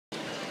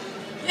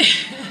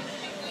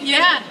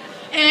Yeah,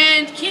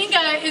 and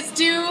Kinga is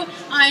due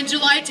on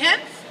July 10th,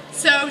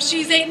 so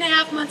she's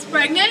 8.5 months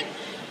pregnant,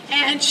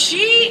 and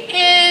she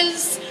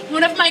is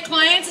one of my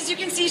clients. As you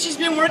can see, she's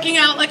been working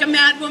out like a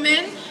mad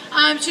woman.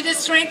 She does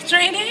strength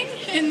training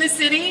in the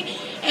city,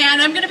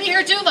 and I'm going to be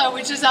her doula,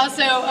 which is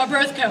also a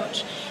birth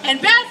coach. And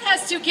Beth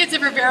has 2 kids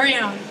of her very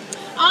own.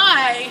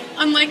 I,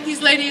 unlike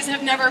these ladies,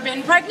 have never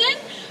been pregnant,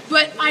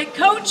 but I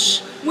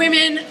coach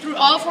women through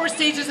all 4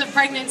 stages of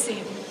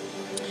pregnancy.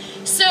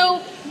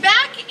 So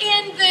back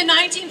in the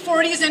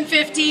 1940s and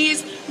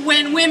 50s,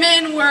 when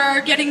women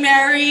were getting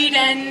married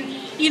and,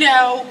 you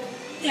know,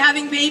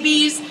 having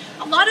babies,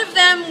 a lot of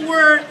them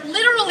were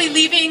literally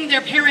leaving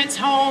their parents'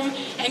 home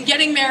and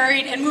getting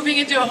married and moving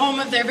into a home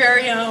of their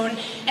very own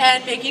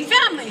and making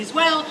families.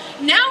 Well,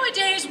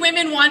 nowadays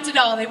women want it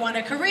all. They want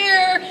a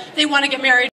career, they want to get married